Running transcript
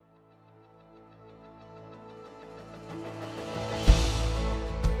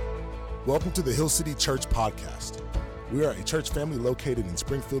Welcome to the Hill City Church Podcast. We are a church family located in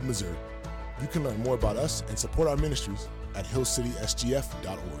Springfield, Missouri. You can learn more about us and support our ministries at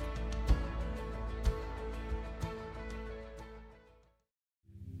hillcitysgf.org.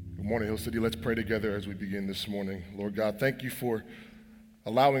 Good morning, Hill City. Let's pray together as we begin this morning. Lord God, thank you for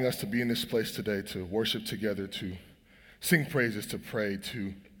allowing us to be in this place today to worship together, to sing praises, to pray,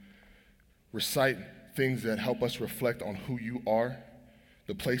 to recite things that help us reflect on who you are,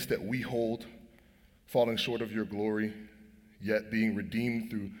 the place that we hold, falling short of your glory, yet being redeemed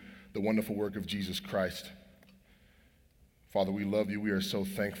through the wonderful work of Jesus Christ. Father, we love you. We are so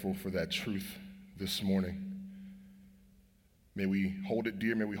thankful for that truth this morning. May we hold it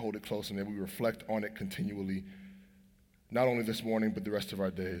dear, may we hold it close, and may we reflect on it continually, not only this morning, but the rest of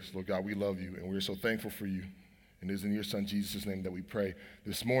our days. Lord God, we love you, and we are so thankful for you. And it is in your Son, Jesus' name, that we pray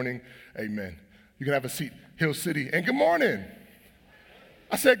this morning. Amen. You can have a seat, Hill City. And good morning.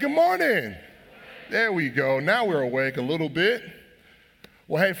 I said good morning. There we go. Now we're awake a little bit.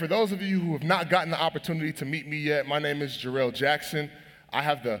 Well, hey, for those of you who have not gotten the opportunity to meet me yet, my name is Jarrell Jackson. I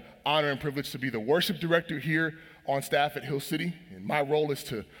have the honor and privilege to be the worship director here on staff at Hill City. And my role is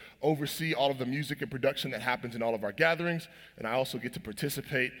to oversee all of the music and production that happens in all of our gatherings. And I also get to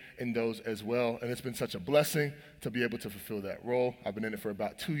participate in those as well. And it's been such a blessing to be able to fulfill that role. I've been in it for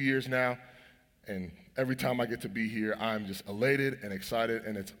about 2 years now. And every time I get to be here, I'm just elated and excited,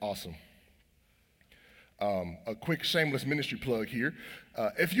 and it's awesome. A quick shameless ministry plug here.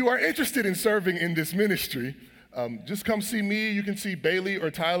 If you are interested in serving in this ministry, just come see me. You can see Bailey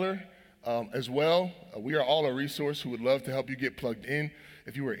or Tyler as well. We are all a resource who would love to help you get plugged in.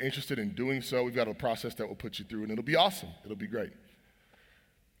 If you are interested in doing so, we've got a process that will put you through, and it'll be awesome. It'll be great.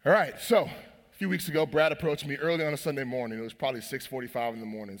 All right, so a few weeks ago, Brad approached me early on a Sunday morning. It was probably 6:45 in the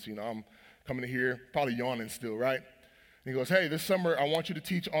morning, so I'm coming to here, probably yawning still, right? And he goes, hey, this summer I want you to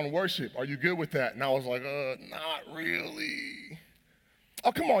teach on worship. Are you good with that? And I was like, not really.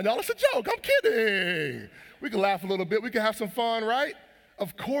 Oh, come on, y'all, it's a joke. I'm kidding. We can laugh a little bit. We can have some fun, right?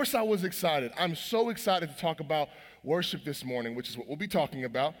 Of course I was excited. I'm so excited to talk about worship this morning, which is what we'll be talking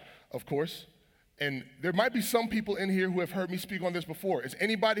about, of course. And there might be some people in here who have heard me speak on this before. Is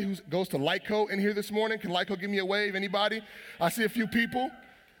anybody who goes to Lightco in here this morning? Can Lightco give me a wave? Anybody? I see a few people.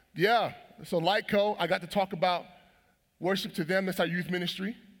 Yeah. So Lightco, I got to talk about worship to them. That's our youth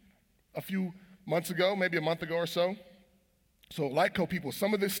ministry a few months ago, maybe a month ago or so. So Lightco people,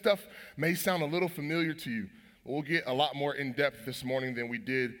 some of this stuff may sound a little familiar to you. But we'll get a lot more in depth this morning than we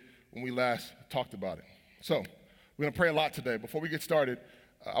did when we last talked about it. So we're going to pray a lot today. Before we get started,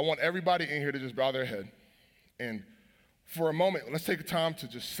 I want everybody in here to just bow their head. And for a moment, let's take a time to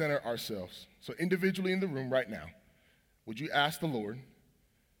just center ourselves. So individually in the room right now, would you ask the Lord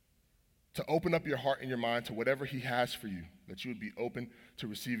to open up your heart and your mind to whatever he has for you, that you would be open to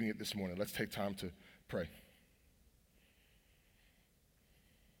receiving it this morning. Let's take time to pray.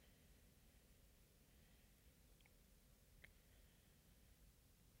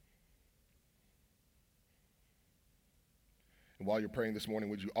 And while you're praying this morning,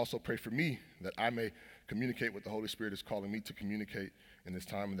 would you also pray for me that I may communicate what the Holy Spirit is calling me to communicate in this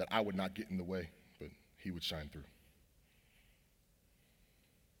time, and that I would not get in the way, but he would shine through.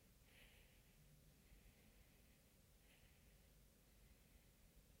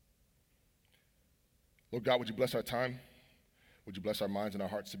 Lord God, would you bless our time? Would you bless our minds and our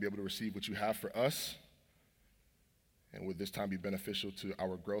hearts to be able to receive what you have for us? And would this time be beneficial to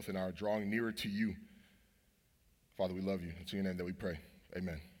our growth and our drawing nearer to you? Father, we love you. It's in your name that we pray.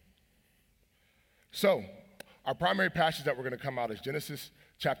 Amen. So, our primary passage that we're going to come out is Genesis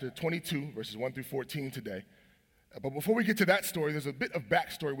chapter 22, verses 1 through 14 today. But before we get to that story, there's a bit of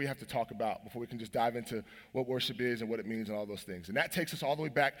backstory we have to talk about before we can just dive into what worship is and what it means and all those things. And that takes us all the way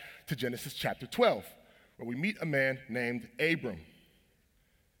back to Genesis chapter 12. Where we meet a man named Abram.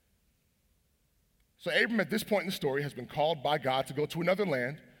 So Abram, at this point in the story, has been called by God to go to another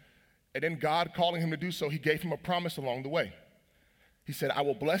land, and then God calling him to do so, he gave him a promise along the way. He said, I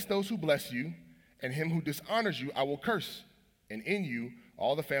will bless those who bless you, and him who dishonors you I will curse, and in you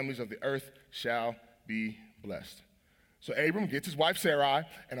all the families of the earth shall be blessed. So Abram gets his wife Sarai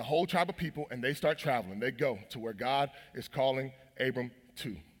and a whole tribe of people, and they start traveling. They go to where God is calling Abram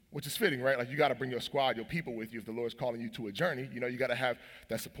to. Which is fitting, right? Like you got to bring your squad, your people with you if the Lord's calling you to a journey. You got to have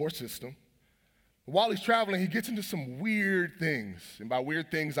that support system. But while he's traveling, he gets into some weird things. And by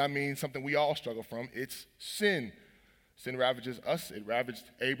weird things, I mean something we all struggle from. It's sin. Sin ravages us. It ravaged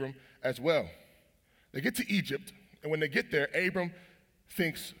Abram as well. They get to Egypt, and when they get there, Abram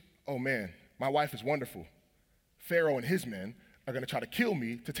thinks, oh man, my wife is wonderful. Pharaoh and his men are going to try to kill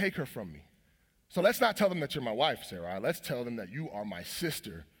me to take her from me. So let's not tell them that you're my wife, Sarai. Let's tell them that you are my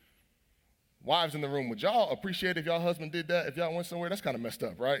sister. Wives in the room, would y'all appreciate if y'all husband did that? If y'all went somewhere, that's kind of messed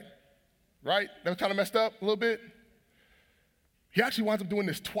up, right? Right? That was kind of messed up a little bit. He actually winds up doing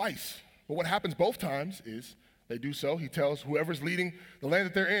this twice. But what happens both times is they do so. He tells whoever's leading the land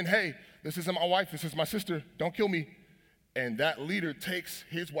that they're in, hey, this isn't my wife, this is my sister, don't kill me. And that leader takes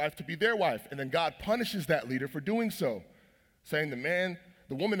his wife to be their wife. And then God punishes that leader for doing so, saying the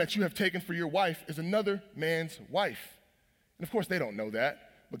woman that you have taken for your wife is another man's wife. And of course, they don't know that.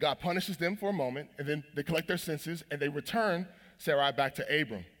 But God punishes them for a moment, and then they collect their senses, and they return Sarai back to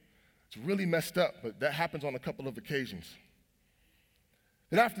Abram. It's really messed up, but that happens on a couple of occasions.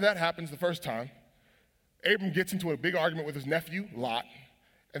 Then after that happens the first time, Abram gets into a big argument with his nephew, Lot,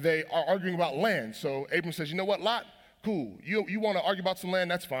 and they are arguing about land. So Abram says, you know what, Lot, cool. You want to argue about some land,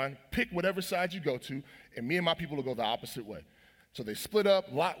 that's fine. Pick whatever side you go to, and me and my people will go the opposite way. So they split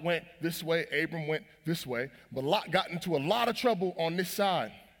up. Lot went this way, Abram went this way, but Lot got into a lot of trouble on this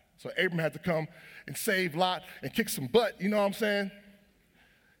side. So Abram had to come and save Lot and kick some butt, you know what I'm saying?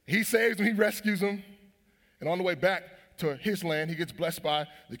 He saves him, he rescues him, and on the way back to his land, he gets blessed by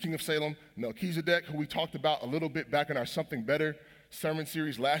the king of Salem, Melchizedek, who we talked about a little bit back in our Something Better sermon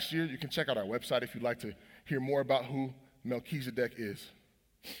series last year. You can check out our website if you'd like to hear more about who Melchizedek is.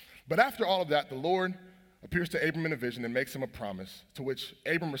 But after all of that, the Lord appears to Abram in a vision and makes him a promise, to which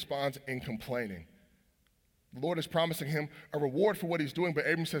Abram responds in complaining. The Lord is promising him a reward for what he's doing, but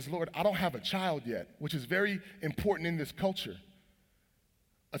Abram says, Lord, I don't have a child yet, which is very important in this culture.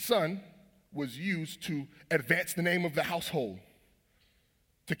 A son was used to advance the name of the household,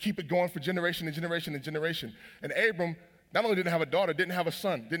 to keep it going for generation and generation and generation. And Abram not only didn't have a daughter, didn't have a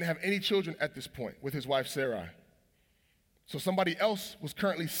son, didn't have any children at this point with his wife Sarai. So somebody else was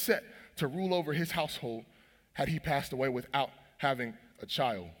currently set to rule over his household had he passed away without having a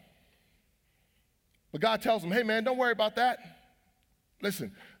child. But God tells him, hey man, don't worry about that.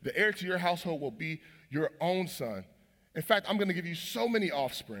 Listen, the heir to your household will be your own son. In fact, I'm going to give you so many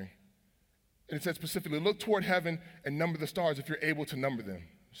offspring. And it said specifically, look toward heaven and number the stars if you're able to number them.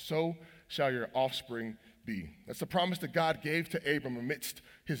 So shall your offspring be. That's the promise that God gave to Abram amidst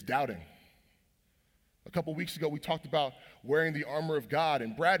his doubting. A couple weeks ago, we talked about wearing the armor of God,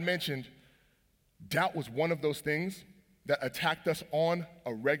 and Brad mentioned doubt was one of those things that attacked us on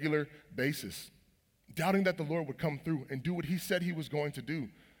a regular basis. Doubting that the Lord would come through and do what he said he was going to do.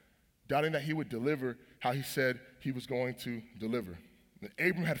 Doubting that he would deliver how he said he was going to deliver. And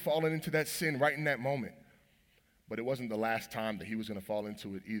Abram had fallen into that sin right in that moment, but it wasn't the last time that he was going to fall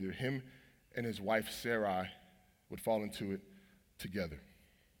into it either. Him and his wife Sarai would fall into it together.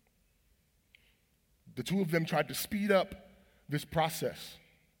 The two of them tried to speed up this process.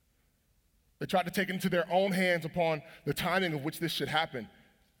 They tried to take it into their own hands upon the timing of which this should happen.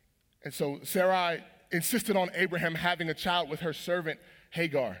 And so Sarai insisted on Abraham having a child with her servant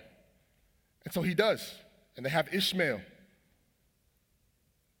Hagar. And so he does, and they have Ishmael.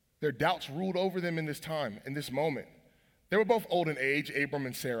 Their doubts ruled over them in this time, in this moment. They were both old in age, Abram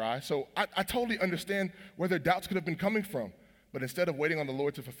and Sarai, so I totally understand where their doubts could have been coming from. But instead of waiting on the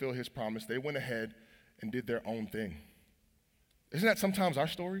Lord to fulfill his promise, they went ahead and did their own thing. Isn't that sometimes our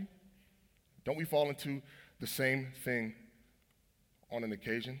story? Don't we fall into the same thing on an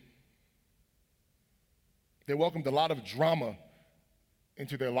occasion? They welcomed a lot of drama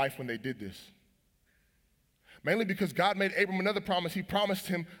into their life when they did this. Mainly because God made Abram another promise. He promised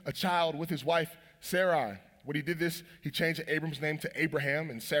him a child with his wife Sarai. When he did this, he changed Abram's name to Abraham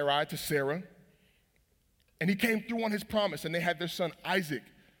and Sarai to Sarah. And he came through on his promise, and they had their son Isaac.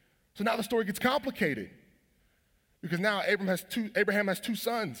 So now the story gets complicated because now Abraham has two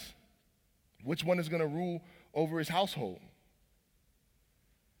sons. Which one is going to rule over his household?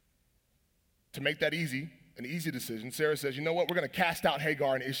 To make that easy, an easy decision, Sarah says, you know what, we're going to cast out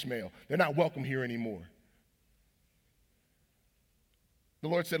Hagar and Ishmael. They're not welcome here anymore. The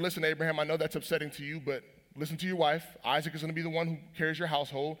Lord said, listen, Abraham, I know that's upsetting to you, but listen to your wife. Isaac is going to be the one who carries your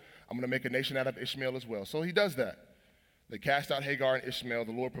household. I'm going to make a nation out of Ishmael as well. So he does that. They cast out Hagar and Ishmael.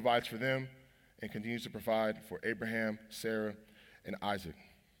 The Lord provides for them and continues to provide for Abraham, Sarah, and Isaac.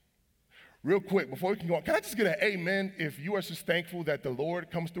 Real quick, before we can go on, can I just get an amen if you are just thankful that the Lord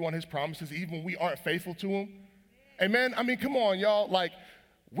comes through on his promises even when we aren't faithful to him? Amen? I mean, come on, y'all. Like,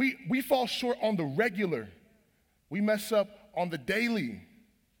 we fall short on the regular. We mess up on the daily.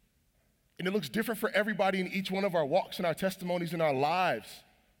 And it looks different for everybody in each one of our walks and our testimonies in our lives.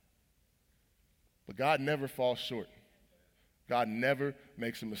 But God never falls short. God never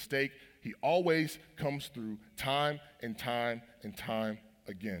makes a mistake. He always comes through time and time and time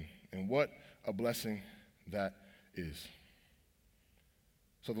again. And what a blessing that is.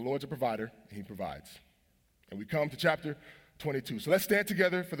 So the Lord's a provider, and he provides. And we come to chapter 22. So let's stand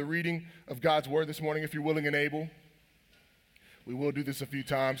together for the reading of God's word this morning, if you're willing and able. We will do this a few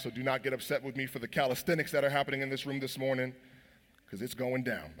times, so do not get upset with me for the calisthenics that are happening in this room this morning, because it's going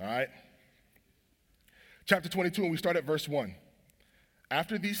down, all right? Chapter 22, and we start at verse 1.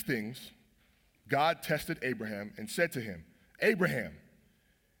 After these things, God tested Abraham and said to him, Abraham.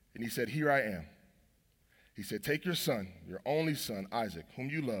 And he said, Here I am. He said, Take your son, your only son, Isaac, whom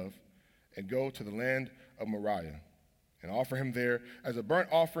you love, and go to the land of Moriah, and offer him there as a burnt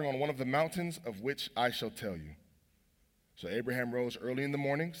offering on one of the mountains of which I shall tell you. So Abraham rose early in the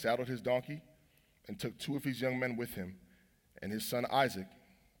morning, saddled his donkey, and took 2 of his young men with him, and his son Isaac.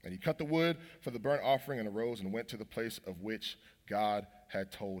 And he cut the wood for the burnt offering and arose and went to the place of which God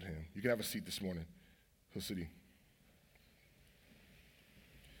had told him. You can have a seat this morning, Hill City.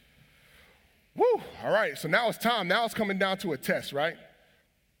 Woo! All right, so now it's time. Now it's coming down to a test, right?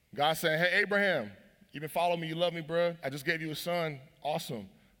 God's saying, hey, Abraham, you been following me, you love me, bro. I just gave you a son. Awesome.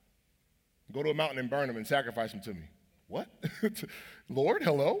 Go to a mountain and burn him and sacrifice him to me. What? Lord,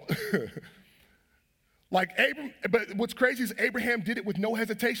 hello? But what's crazy is Abraham did it with no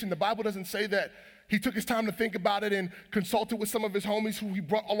hesitation. The Bible doesn't say that he took his time to think about it and consulted with some of his homies who he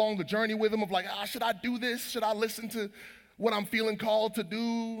brought along the journey with him of like, should I do this? Should I listen to what I'm feeling called to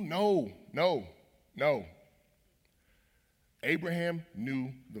do? No. Abraham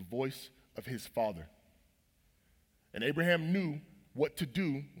knew the voice of his father. And Abraham knew what to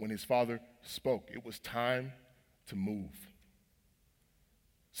do when his father spoke. It was time to move.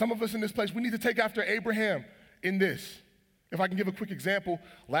 Some of us in this place, we need to take after Abraham in this. If I can give a quick example,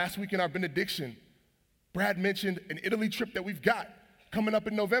 last week in our benediction, Brad mentioned an Italy trip that we've got coming up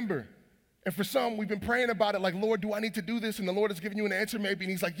in November. And for some, we've been praying about it like, Lord, do I need to do this? And the Lord has given you an answer maybe.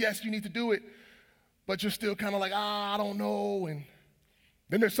 And he's like, yes, you need to do it. But you're still kind of like, I don't know. And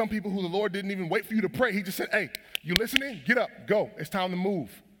then there's some people who the Lord didn't even wait for you to pray. He just said, hey, you listening? Get up, go. It's time to move.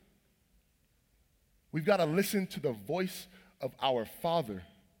 We've got to listen to the voice of our Father.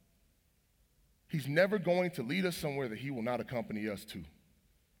 He's never going to lead us somewhere that he will not accompany us to.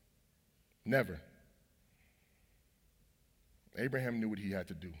 Never. Abraham knew what he had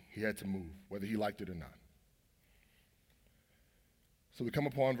to do. He had to move, whether he liked it or not. So we come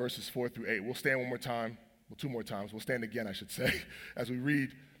upon verses 4 through 8. We'll stand one more time, well, 2 more times. We'll stand again, I should say, as we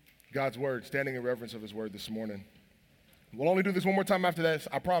read God's word, standing in reverence of his word this morning. We'll only do this one more time after that,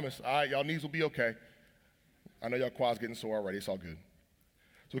 I promise. All right, y'all knees will be okay. I know y'all quads getting sore already. It's all good.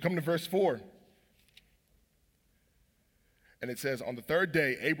 So we come to verse 4. And it says, on the 3rd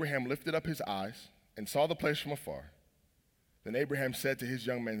day, Abraham lifted up his eyes and saw the place from afar. Then Abraham said to his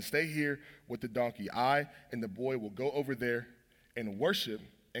young men, stay here with the donkey. I and the boy will go over there and worship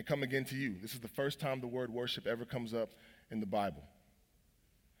and come again to you. This is the first time the word worship ever comes up in the Bible.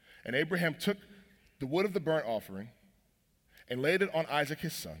 And Abraham took the wood of the burnt offering and laid it on Isaac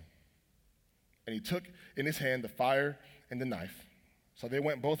his son. And he took in his hand the fire and the knife. So they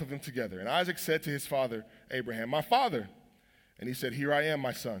went both of them together. And Isaac said to his father Abraham, my father. And he said, here I am,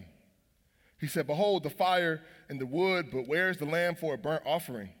 my son. He said, behold, the fire and the wood, but where is the lamb for a burnt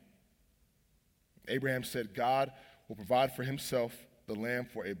offering? Abraham said, God will provide for himself the lamb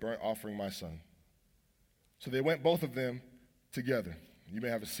for a burnt offering, my son. So they went both of them together. You may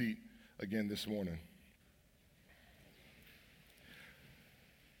have a seat again this morning.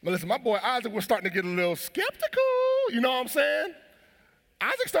 Now listen, my boy Isaac was starting to get a little skeptical, you know what I'm saying?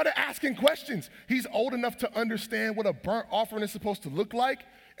 Isaac started asking questions. He's old enough to understand what a burnt offering is supposed to look like,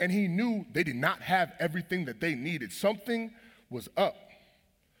 and he knew they did not have everything that they needed. Something was up.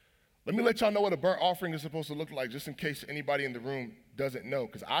 Let me let y'all know what a burnt offering is supposed to look like, just in case anybody in the room doesn't know,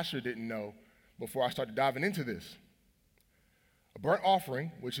 because I sure didn't know before I started diving into this. A burnt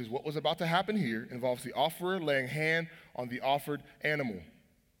offering, which is what was about to happen here, involves the offerer laying hand on the offered animal.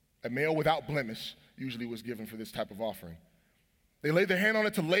 A male without blemish usually was given for this type of offering. They laid their hand on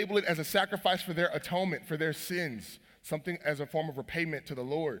it to label it as a sacrifice for their atonement, for their sins, something as a form of repayment to the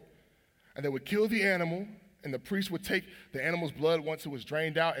Lord. And they would kill the animal, and the priest would take the animal's blood once it was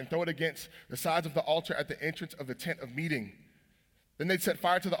drained out and throw it against the sides of the altar at the entrance of the tent of meeting. Then they'd set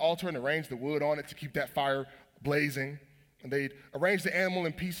fire to the altar and arrange the wood on it to keep that fire blazing. And they'd arrange the animal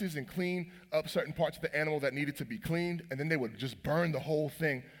in pieces and clean up certain parts of the animal that needed to be cleaned, and then they would just burn the whole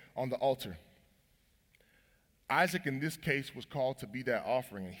thing on the altar. Isaac, in this case, was called to be that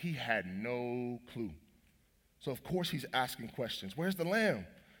offering, and he had no clue. So, of course, he's asking questions. Where's the lamb?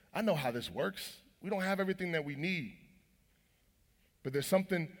 I know how this works. We don't have everything that we need. But there's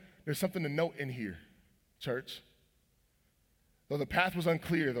something to note in here, church. Though the path was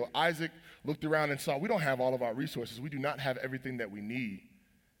unclear, though Isaac looked around and saw, we don't have all of our resources. We do not have everything that we need.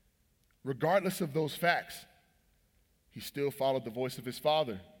 Regardless of those facts, he still followed the voice of his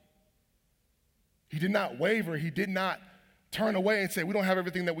father. He did not waver. He did not turn away and say, we don't have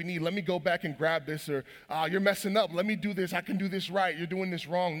everything that we need. Let me go back and grab this. Or, you're messing up. Let me do this. I can do this right. You're doing this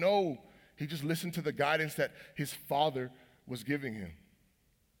wrong. No, he just listened to the guidance that his father was giving him.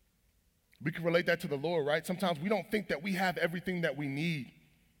 We can relate that to the Lord, right? Sometimes we don't think that we have everything that we need.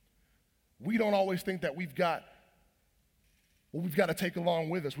 We don't always think that we've got what we've got to take along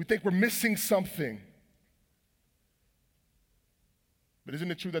with us. We think we're missing something. But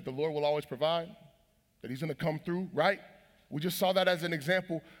isn't it true that the Lord will always provide? That he's going to come through, right? We just saw that as an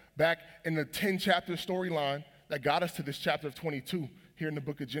example back in the 10-chapter storyline that got us to this chapter of 22 here in the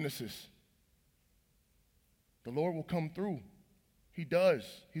book of Genesis. The Lord will come through. He does.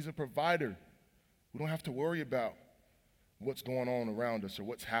 He's a provider. We don't have to worry about what's going on around us or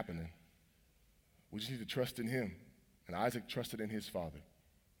what's happening. We just need to trust in him. And Isaac trusted in his father.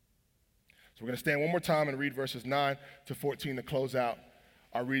 So we're going to stand one more time and read verses 9 to 14 to close out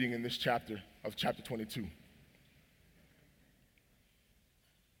our reading in this chapter of chapter 22.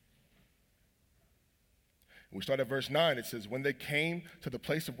 We start at verse 9. It says, when they came to the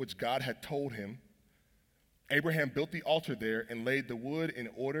place of which God had told him, Abraham built the altar there and laid the wood in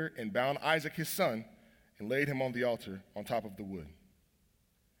order and bound Isaac his son and laid him on the altar on top of the wood.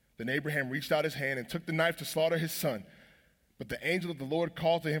 Then Abraham reached out his hand and took the knife to slaughter his son. But the angel of the Lord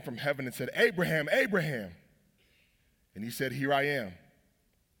called to him from heaven and said, Abraham, Abraham. And he said, here I am.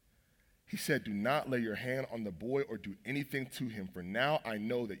 He said, do not lay your hand on the boy or do anything to him, for now I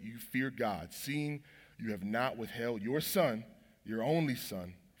know that you fear God, seeing you have not withheld your son, your only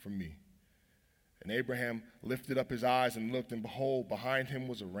son, from me. And Abraham lifted up his eyes and looked, and behold, behind him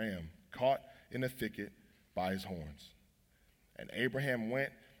was a ram caught in a thicket by his horns. And Abraham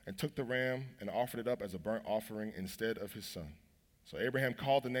went and took the ram and offered it up as a burnt offering instead of his son. So Abraham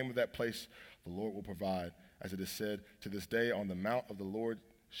called the name of that place, the Lord will provide, as it is said, to this day on the mount of the Lord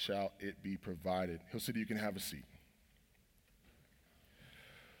shall it be provided. Hill City, you can have a seat.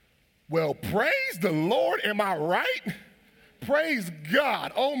 Well, praise the Lord, am I right? Praise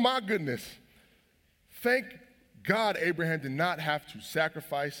God, oh my goodness. Thank God Abraham did not have to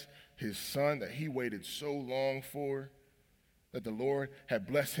sacrifice his son that he waited so long for, that the Lord had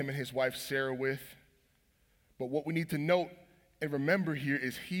blessed him and his wife Sarah with. But what we need to note and remember here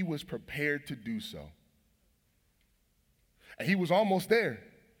is he was prepared to do so. And he was almost there.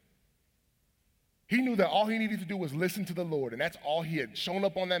 He knew that all he needed to do was listen to the Lord, and that's all he had shown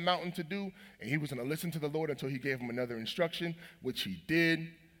up on that mountain to do, and he was going to listen to the Lord until he gave him another instruction, which he did.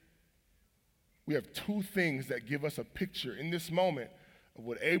 We have two things that give us a picture in this moment of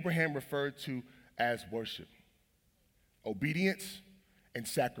what Abraham referred to as worship: obedience and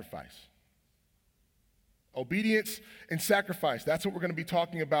sacrifice. Obedience and sacrifice. That's what we're going to be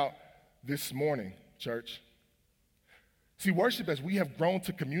talking about this morning, church. See, worship, as we have grown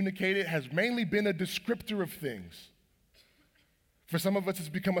to communicate it, has mainly been a descriptor of things. For some of us, it's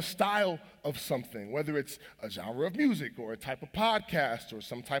become a style of something, whether it's a genre of music or a type of podcast or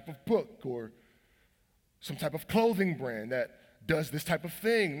some type of book or some type of clothing brand that does this type of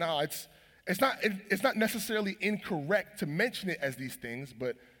thing. No, it's not necessarily incorrect to mention it as these things,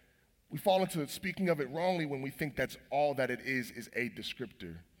 but we fall into speaking of it wrongly when we think that's all that it is a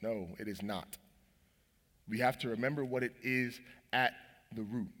descriptor. No, it is not. We have to remember what it is at the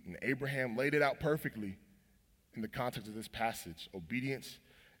root. And Abraham laid it out perfectly in the context of this passage: obedience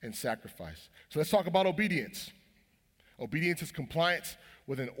and sacrifice. So let's talk about obedience. Obedience is compliance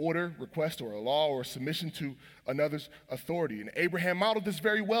with an order, request, or a law, or submission to another's authority. And Abraham modeled this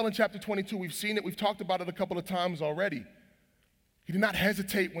very well in chapter 22. We've seen it. We've talked about it a couple of times already. He did not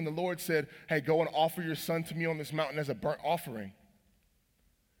hesitate when the Lord said, hey, go and offer your son to me on this mountain as a burnt offering.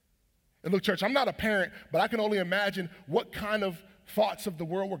 And look, church, I'm not a parent, but I can only imagine what kind of thoughts of the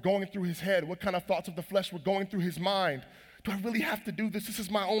world were going through his head, what kind of thoughts of the flesh were going through his mind. Do I really have to do this? This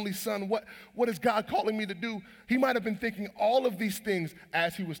is my only son. What is God calling me to do? He might have been thinking all of these things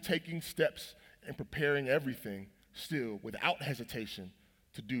as he was taking steps and preparing everything still without hesitation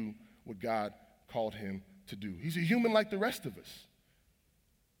to do what God called him to do. He's a human like the rest of us.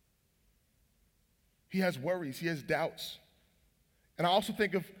 He has worries. He has doubts. And I also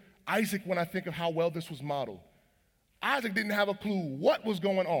think of Isaac when I think of how well this was modeled. Isaac didn't have a clue what was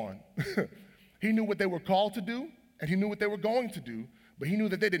going on. He knew what they were called to do, and he knew what they were going to do, but he knew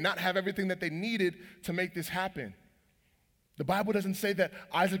that they did not have everything that they needed to make this happen. The Bible doesn't say that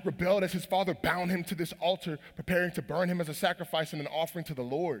Isaac rebelled as his father bound him to this altar, preparing to burn him as a sacrifice and an offering to the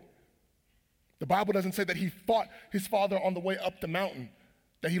Lord. The Bible doesn't say that he fought his father on the way up the mountain,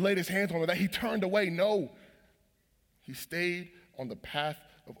 that he laid his hands on him, that he turned away. No, he stayed on the path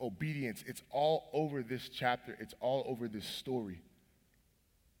of obedience. It's all over this chapter. It's all over this story.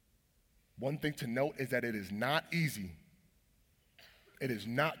 One thing to note is that it is not easy. It is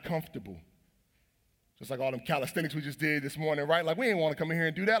not comfortable. Just like all them calisthenics we just did this morning, right? Like, we ain't want to come in here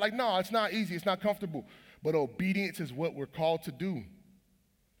and do that. Like, no, it's not easy. It's not comfortable. But obedience is what we're called to do.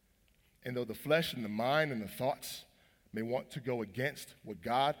 And though the flesh and the mind and the thoughts may want to go against what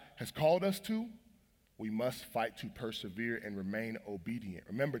God has called us to, we must fight to persevere and remain obedient.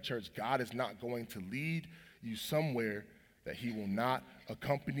 Remember, church, God is not going to lead you somewhere that he will not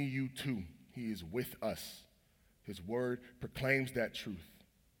accompany you to. He is with us. His word proclaims that truth.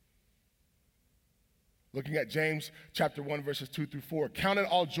 Looking at James chapter 1, verses 2 through 4. Count it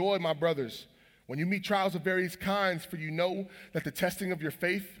all joy, my brothers, when you meet trials of various kinds, for you know that the testing of your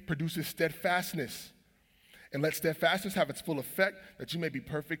faith produces steadfastness. And let steadfastness have its full effect, that you may be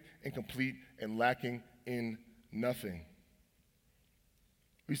perfect and complete and lacking in nothing.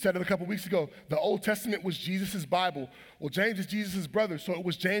 We said it a couple weeks ago. The Old Testament was Jesus' Bible. Well, James is Jesus' brother, so it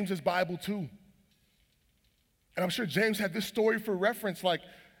was James' Bible too. And I'm sure James had this story for reference, like,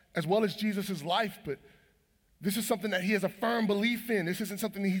 as well as Jesus' life, but this is something that he has a firm belief in. This isn't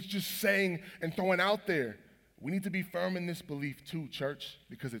something that he's just saying and throwing out there. We need to be firm in this belief too, church,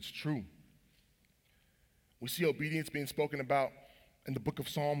 because it's true. We see obedience being spoken about in the book of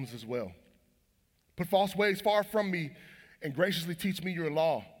Psalms as well. Put false ways far from me and graciously teach me your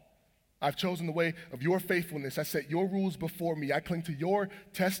law. I've chosen the way of your faithfulness. I set your rules before me. I cling to your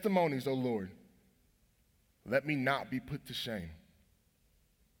testimonies, O Lord. Let me not be put to shame.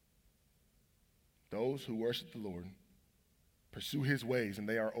 Those who worship the Lord pursue his ways, and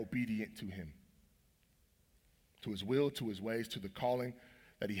they are obedient to him, to his will, to his ways, to the calling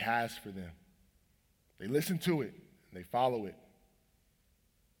that he has for them. They listen to it, and they follow it.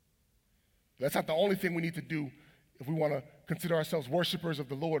 That's not the only thing we need to do if we want to consider ourselves worshipers of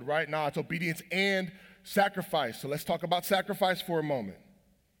the Lord, right? Now it's obedience and sacrifice. So let's talk about sacrifice for a moment.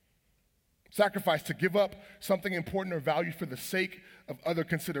 Sacrifice, to give up something important or valued for the sake of other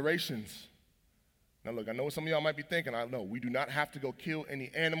considerations. Now look, I know what some of y'all might be thinking. I know we do not have to go kill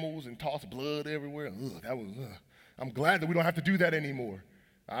any animals and toss blood everywhere. I'm glad that we don't have to do that anymore.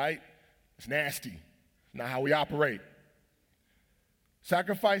 All right? It's nasty. It's not how we operate.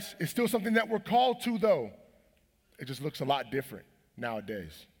 Sacrifice is still something that we're called to, though. It just looks a lot different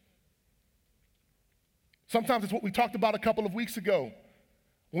nowadays. Sometimes it's what we talked about a couple of weeks ago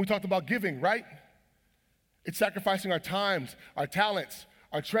when we talked about giving, right? It's sacrificing our times, our talents,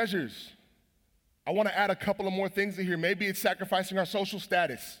 our treasures. I want to add a couple of more things in here. Maybe it's sacrificing our social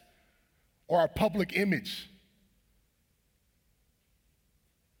status or our public image.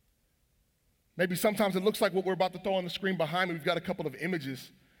 Maybe sometimes it looks like what we're about to throw on the screen behind me. We've got a couple of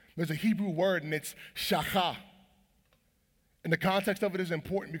images. There's a Hebrew word, and it's shachah. And the context of it is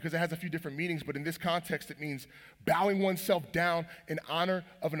important because it has a few different meanings, but in this context, it means bowing oneself down in honor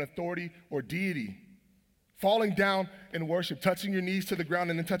of an authority or deity. Falling down in worship, touching your knees to the ground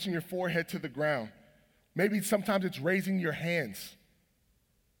and then touching your forehead to the ground. Maybe sometimes it's raising your hands.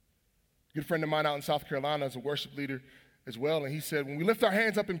 A good friend of mine out in South Carolina is a worship leader as well, and he said, when we lift our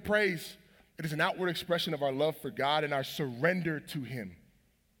hands up in praise, it is an outward expression of our love for God and our surrender to him.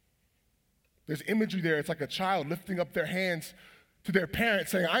 There's imagery there. It's like a child lifting up their hands to their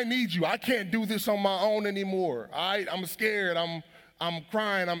parents saying, I need you. I can't do this on my own anymore. I'm scared. I'm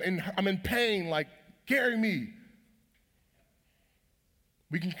crying. I'm in pain. Like, carry me.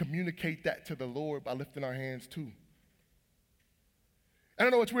 We can communicate that to the Lord by lifting our hands too. I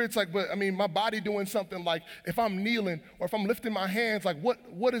don't know, it's weird. It's like, but I mean, my body doing something, like if I'm kneeling or if I'm lifting my hands, like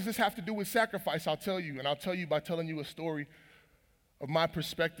what does this have to do with sacrifice? I'll tell you, and I'll tell you by telling you a story of my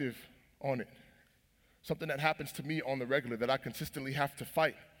perspective on it. Something that happens to me on the regular that I consistently have to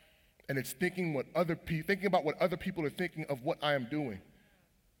fight. And it's thinking about what other people are thinking of what I am doing.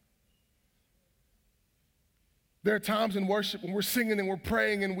 There are times in worship when we're singing and we're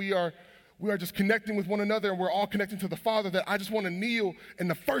praying and we are just connecting with one another and we're all connecting to the Father that I just want to kneel. And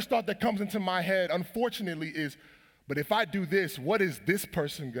the first thought that comes into my head, unfortunately, is, but if I do this, what is this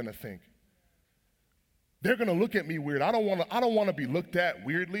person going to think? They're going to look at me weird. I don't want to be looked at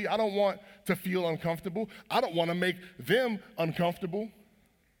weirdly. I don't want to feel uncomfortable. I don't want to make them uncomfortable.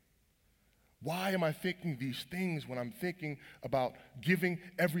 Why am I thinking these things when I'm thinking about giving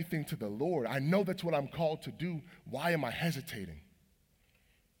everything to the Lord? I know that's what I'm called to do. Why am I hesitating?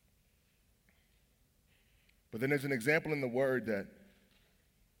 But then there's an example in the Word that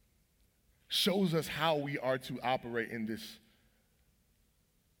shows us how we are to operate in this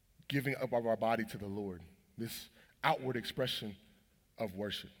giving up of our body to the Lord, this outward expression of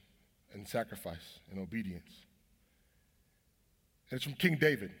worship and sacrifice and obedience. And it's from King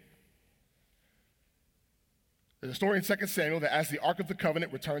David. There's a story in 2 Samuel that as the Ark of the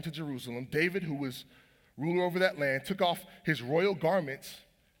Covenant returned to Jerusalem, David, who was ruler over that land, took off his royal garments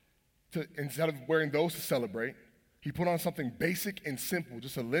instead of wearing those to celebrate. He put on something basic and simple,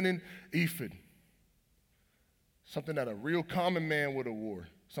 just a linen ephod, something that a real common man would have wore,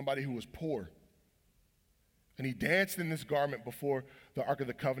 somebody who was poor. And he danced in this garment before the Ark of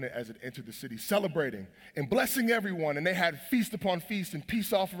the Covenant as it entered the city, celebrating and blessing everyone. And they had feast upon feast and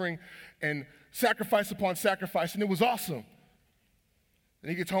peace offering and sacrifice upon sacrifice, and it was awesome. And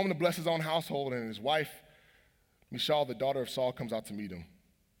he gets home to bless his own household, and his wife, Michal, the daughter of Saul, comes out to meet him.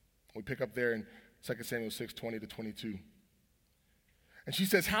 We pick up there in 2 Samuel 6, 20 to 22. And she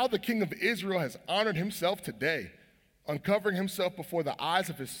says, how the king of Israel has honored himself today, uncovering himself before the eyes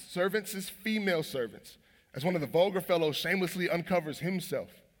of his servants, his female servants, as one of the vulgar fellows shamelessly uncovers himself.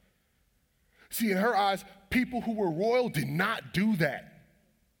 See, in her eyes, people who were royal did not do that.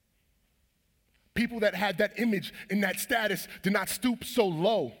 People that had that image and that status did not stoop so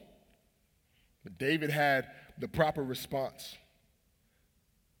low. But David had the proper response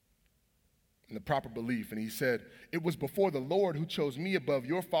and the proper belief. And he said, it was before the Lord who chose me above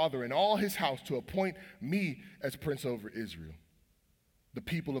your father and all his house to appoint me as prince over Israel, the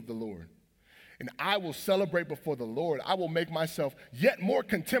people of the Lord. And I will celebrate before the Lord. I will make myself yet more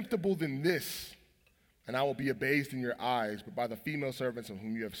contemptible than this. And I will be abased in your eyes, but by the female servants of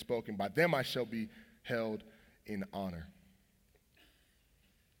whom you have spoken, by them I shall be held in honor.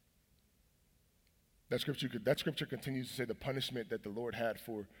 That scripture continues to say the punishment that the Lord had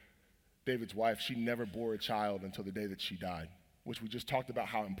for David's wife. She never bore a child until the day that she died, which we just talked about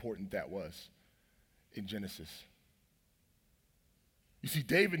how important that was in Genesis. You see,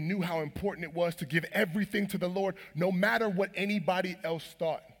 David knew how important it was to give everything to the Lord, no matter what anybody else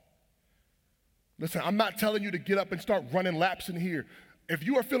thought. Listen, I'm not telling you to get up and start running laps in here. If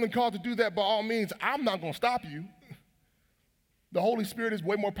you are feeling called to do that, by all means, I'm not going to stop you. The Holy Spirit is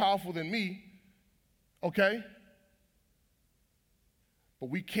way more powerful than me, okay? But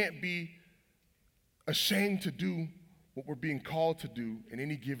we can't be ashamed to do what we're being called to do in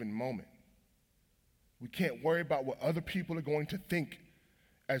any given moment. We can't worry about what other people are going to think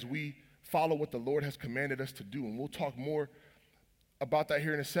as we follow what the Lord has commanded us to do. And we'll talk more about that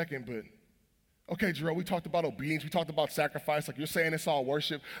here in a second, but okay, Jerome, we talked about obedience. We talked about sacrifice. Like, you're saying it's all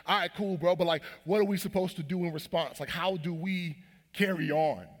worship. All right, cool, bro. But, like, what are we supposed to do in response? Like, how do we carry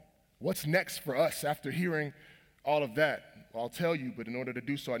on? What's next for us after hearing all of that? Well, I'll tell you, but in order to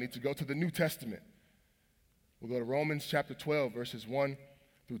do so, I need to go to the New Testament. We'll go to Romans chapter 12, verses 1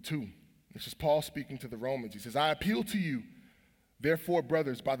 through 2. This is Paul speaking to the Romans. He says, I appeal to you, therefore,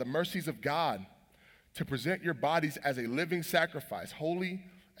 brothers, by the mercies of God, to present your bodies as a living sacrifice, holy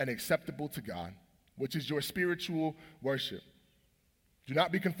and acceptable to God, which is your spiritual worship. Do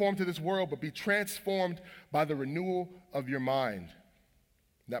not be conformed to this world, but be transformed by the renewal of your mind,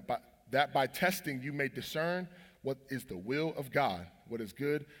 that by testing you may discern what is the will of God, what is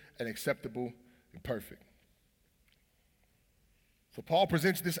good and acceptable and perfect. So Paul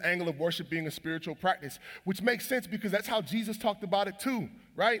presents this angle of worship being a spiritual practice, which makes sense because that's how Jesus talked about it too,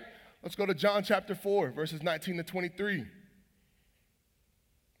 right? Let's go to John chapter 4, verses 19 to 23.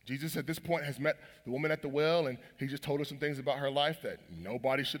 Jesus at this point has met the woman at the well, and he just told her some things about her life that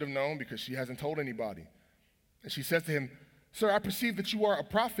nobody should have known because she hasn't told anybody. And she says to him, Sir, I perceive that you are a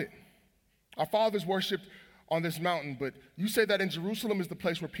prophet. Our fathers worshiped on this mountain, but you say that in Jerusalem is the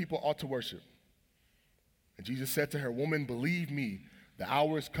place where people ought to worship. And Jesus said to her, Woman, believe me, the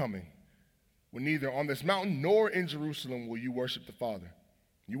hour is coming when neither on this mountain nor in Jerusalem will you worship the Father.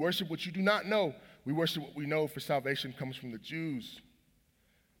 You worship what you do not know. We worship what we know, for salvation comes from the Jews.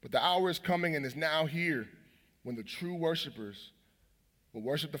 But the hour is coming and is now here when the true worshipers will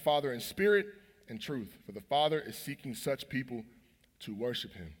worship the Father in spirit and truth, for the Father is seeking such people to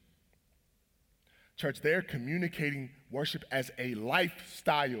worship him. Church, they're communicating worship as a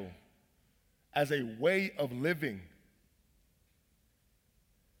lifestyle, as a way of living.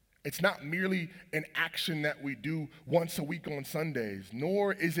 It's not merely an action that we do once a week on Sundays,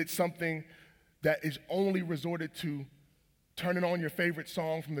 nor is it something that is only resorted to turning on your favorite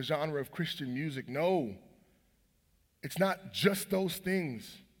song from the genre of Christian music. No, it's not just those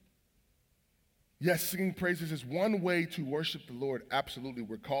things. Yes, singing praises is one way to worship the Lord. Absolutely,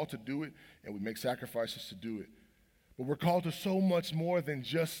 we're called to do it, and we make sacrifices to do it. But we're called to so much more than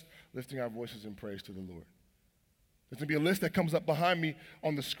just lifting our voices in praise to the Lord. There's going to be a list that comes up behind me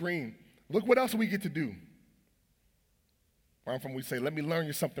on the screen. Look what else we get to do. Where I'm from, we say, let me learn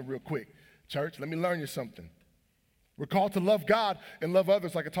you something real quick. Church, let me learn you something. We're called to love God and love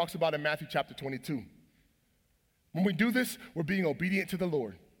others like it talks about in Matthew chapter 22. When we do this, we're being obedient to the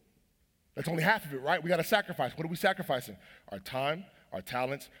Lord. That's only half of it, right? We got to sacrifice. What are we sacrificing? Our time, our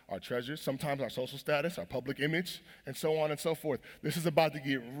talents, our treasures, sometimes our social status, our public image, and so on and so forth. This is about to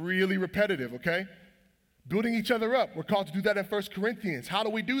get really repetitive, okay? Building each other up. We're called to do that in 1 Corinthians. How do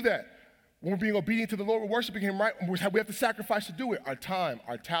we do that? When we're being obedient to the Lord, we're worshiping Him, right? We have to sacrifice to do it. Our time,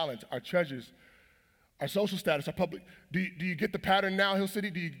 our talents, our treasures, our social status, our public. Do you get the pattern now, Hill City?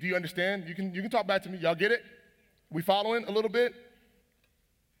 Do you understand? You can talk back to me. Y'all get it? We following a little bit?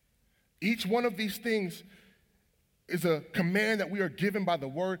 Each one of these things is a command that we are given by the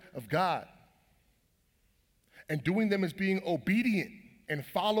Word of God. And doing them is being obedient and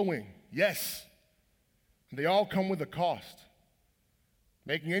following. Yes. They all come with a cost.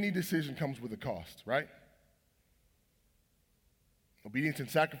 Making any decision comes with a cost, right? Obedience and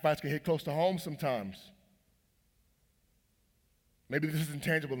sacrifice can hit close to home sometimes. Maybe this isn't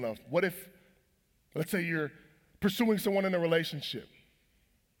tangible enough. What if, let's say you're pursuing someone in a relationship,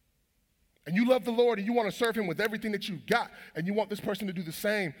 and you love the Lord and you want to serve Him with everything that you've got, and you want this person to do the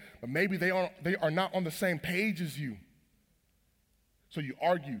same, but maybe they are not on the same page as you. So you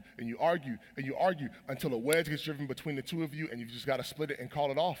argue and you argue and you argue until a wedge gets driven between the two of you, and you've just got to split it and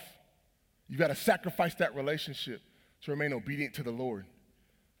call it off. You've got to sacrifice that relationship to remain obedient to the Lord.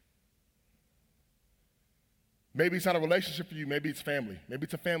 Maybe it's not a relationship for you. Maybe it's family. Maybe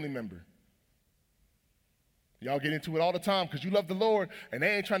it's a family member. Y'all get into it all the time because you love the Lord and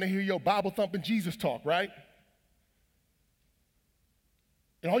they ain't trying to hear your Bible-thumping Jesus talk, right?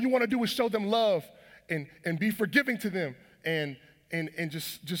 And all you want to do is show them love and be forgiving to them and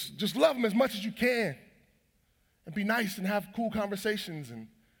just love them as much as you can and be nice and have cool conversations, and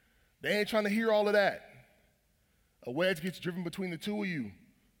they ain't trying to hear all of that. A wedge gets driven between the two of you.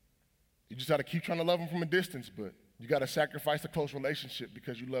 You just got to keep trying to love them from a distance, but you got to sacrifice a close relationship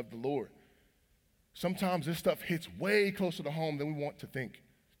because you love the Lord. Sometimes this stuff hits way closer to home than we want to think.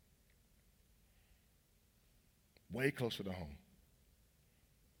 Way closer to home.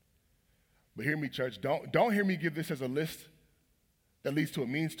 But hear me, church, don't hear me give this as a list that leads to a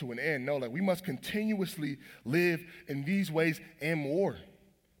means to an end. No, like we must continuously live in these ways and more.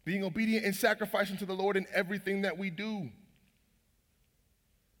 Being obedient and sacrificing to the Lord in everything that we do.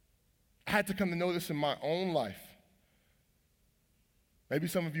 I had to come to know this in my own life. Maybe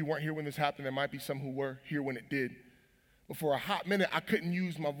some of you weren't here when this happened. There might be some who were here when it did. But for a hot minute, I couldn't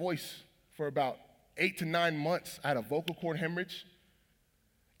use my voice for about 8 to 9 months. I had a vocal cord hemorrhage,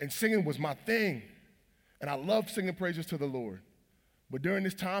 and singing was my thing. And I loved singing praises to the Lord. But during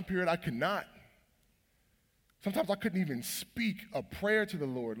this time period, I could not. Sometimes I couldn't even speak a prayer to the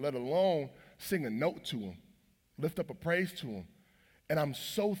Lord, let alone sing a note to Him, lift up a praise to Him. And I'm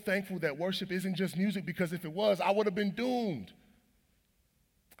so thankful that worship isn't just music, because if it was, I would have been doomed.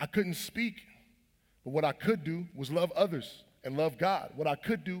 I couldn't speak, but what I could do was love others and love God. What I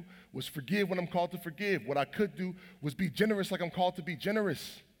could do was forgive when I'm called to forgive. What I could do was be generous like I'm called to be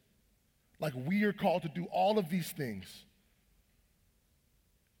generous. Like we are called to do all of these things.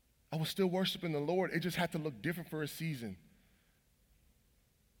 I was still worshiping the Lord. It just had to look different for a season.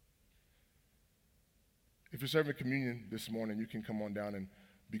 If you're serving communion this morning, you can come on down and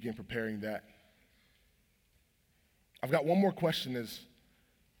begin preparing that. I've got one more question as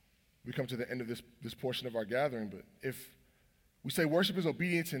we come to the end of this portion of our gathering, but if we say worship is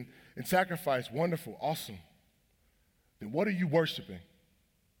obedience and sacrifice, wonderful, awesome, then what are you worshiping?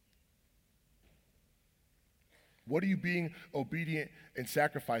 What are you being obedient and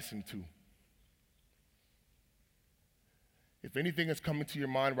sacrificing to? If anything is coming to your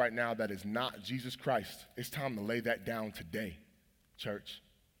mind right now that is not Jesus Christ, it's time to lay that down today, church.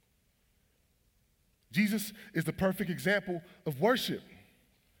 Jesus is the perfect example of worship.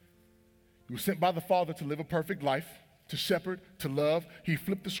 He was sent by the Father to live a perfect life, to shepherd, to love. He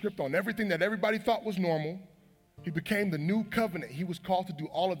flipped the script on everything that everybody thought was normal. He became the new covenant. He was called to do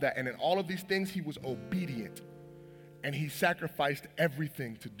all of that. And in all of these things, He was obedient. And He sacrificed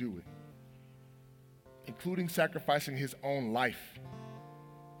everything to do it, including sacrificing His own life.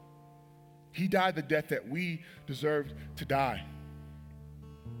 He died the death that we deserved to die.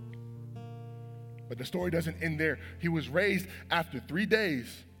 But the story doesn't end there. He was raised after 3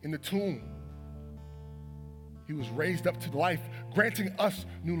 days in the tomb. He was raised up to life, granting us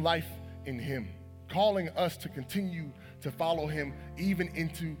new life in Him, calling us to continue to follow Him even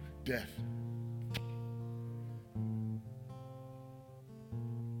into death.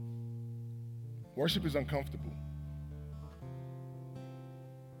 Worship is uncomfortable.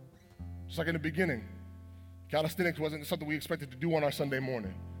 Just like in the beginning, calisthenics wasn't something we expected to do on our Sunday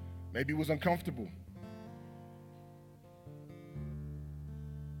morning. Maybe it was uncomfortable.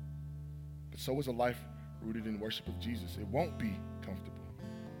 But so is a life rooted in worship of Jesus. It won't be comfortable.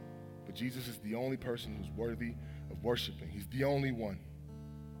 But Jesus is the only person who's worthy of worshiping. He's the only one.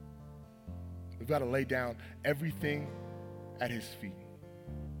 We've got to lay down everything at his feet.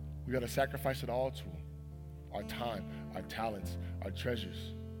 We've got to sacrifice it all to him. Our time, our talents, our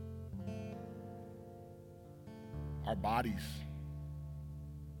treasures, our bodies.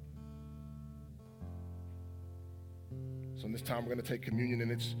 So in this time, we're going to take communion,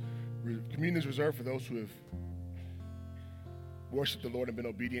 and communion is reserved for those who have worshiped the Lord and been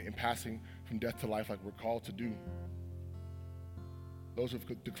obedient in passing from death to life like we're called to do. Those who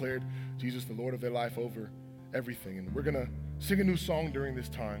have declared Jesus the Lord of their life over everything. And we're going to sing a new song during this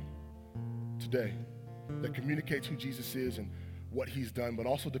time today that communicates who Jesus is and what he's done, but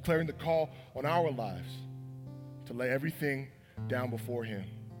also declaring the call on our lives to lay everything down before him,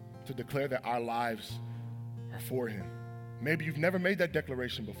 to declare that our lives are for him. Maybe you've never made that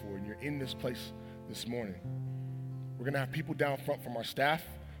declaration before and you're in this place this morning. We're going to have people down front from our staff,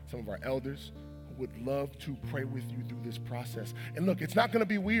 some of our elders, who would love to pray with you through this process. And look, it's not going to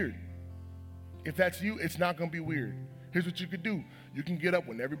be weird. If that's you, it's not going to be weird. Here's what you could do. You can get up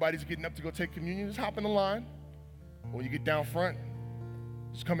when everybody's getting up to go take communion. Just hop in the line. When you get down front,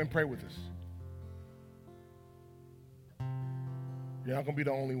 just come and pray with us. You're not going to be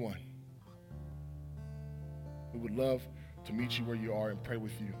the only one. We would love to meet you where you are and pray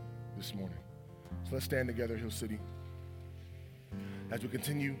with you this morning. So let's stand together, Hill City, as we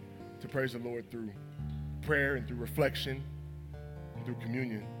continue to praise the Lord through prayer and through reflection and through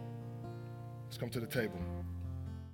communion. Let's come to the table.